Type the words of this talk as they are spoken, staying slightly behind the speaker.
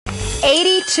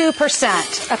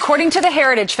82%. According to the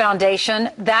Heritage Foundation,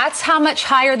 that's how much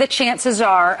higher the chances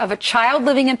are of a child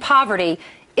living in poverty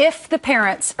if the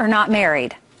parents are not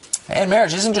married. And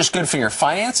marriage isn't just good for your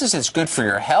finances, it's good for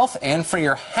your health and for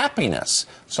your happiness.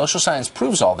 Social science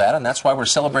proves all that, and that's why we're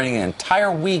celebrating an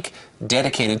entire week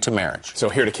dedicated to marriage. So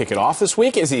here to kick it off this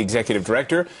week is the Executive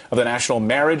Director of the National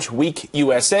Marriage Week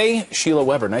USA, Sheila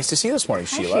Weber. Nice to see you this morning,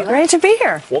 Sheila. Great to be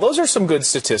here. Well, those are some good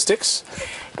statistics.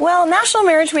 Well, National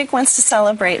Marriage Week wants to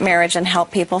celebrate marriage and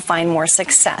help people find more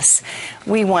success.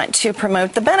 We want to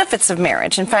promote the benefits of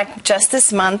marriage. In fact, just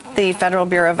this month, the Federal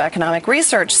Bureau of Economic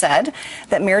Research said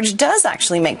that marriage does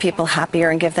actually make people happier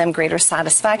and give them greater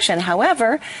satisfaction.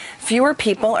 However, fewer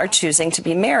people are choosing to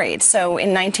be married. So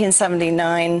in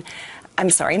 1970,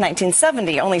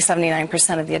 only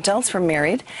 79% of the adults were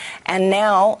married, and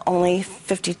now only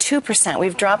 52%.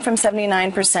 We've dropped from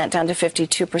 79% down to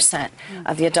 52%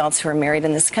 of the adults who are married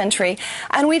in this country.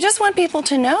 And we just want people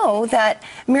to know that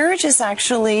marriage is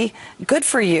actually good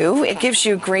for you. It gives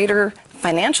you greater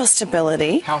financial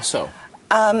stability. How so?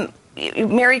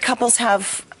 Married couples have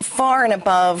far and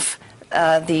above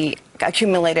the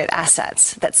accumulated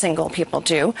assets that single people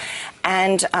do,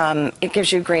 and it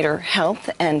gives you greater health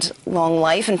and long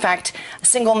life. In fact,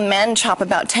 single men chop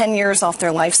about 10 years off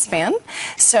their lifespan,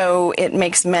 so it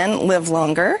makes men live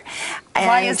longer. And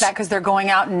why is that? Because they're going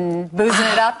out and boozing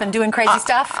it up and doing crazy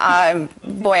stuff?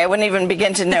 Boy, I wouldn't even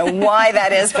begin to know why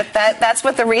that is, but that's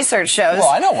what the research shows. Well,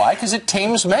 I know why, because it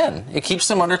tames men. It keeps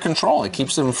them under control. It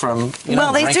keeps them from,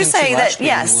 well, they do say that,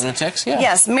 yes, lunatics. Yeah.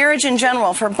 Yes, marriage in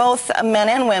general for both men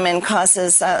and women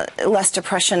causes less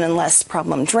depression and less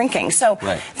problem drinking. So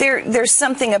right. there's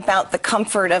something about the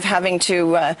comfort of having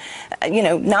to,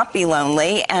 not be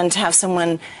lonely and have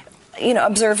someone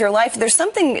observe your life. There's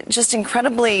something just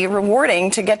incredibly rewarding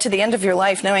to get to the end of your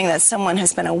life knowing that someone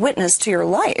has been a witness to your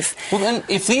life. Well, then,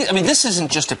 this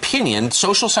isn't just opinion.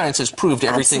 Social science has proved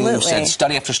everything you said,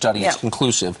 study after study. It's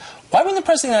conclusive. Why wouldn't the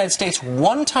President of the United States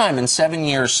one time in 7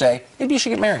 years say, maybe you should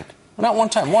get married? Well, not one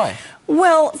time. Why?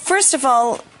 Well, first of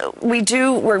all,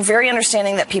 we're very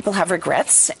understanding that people have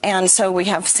regrets, and so we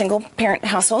have single-parent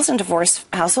households and divorce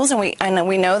households, and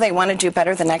we know they want to do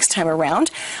better the next time around.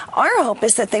 Our hope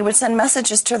is that they would send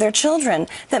messages to their children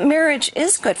that marriage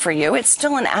is good for you. It's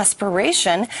still an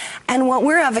aspiration, and what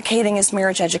we're advocating is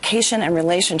marriage education and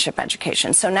relationship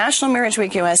education. So National Marriage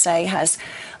Week USA has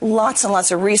lots and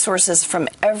lots of resources from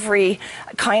every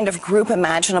kind of group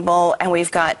imaginable, and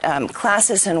we've got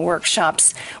classes and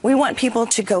workshops. We want people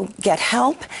to go get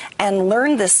help and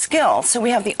learn this skill. So we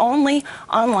have the only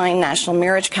online national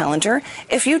marriage calendar.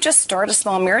 If you just start a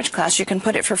small marriage class, you can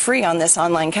put it for free on this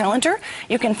online calendar.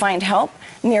 You can find help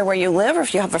near where you live, or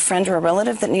if you have a friend or a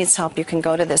relative that needs help, you can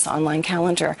go to this online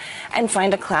calendar and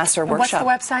find a class or workshop.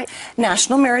 What's the website?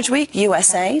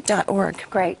 NationalMarriageWeekUSA.org.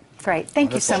 Great.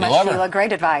 Thank you so much, Sheila.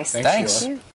 Great advice. Thanks.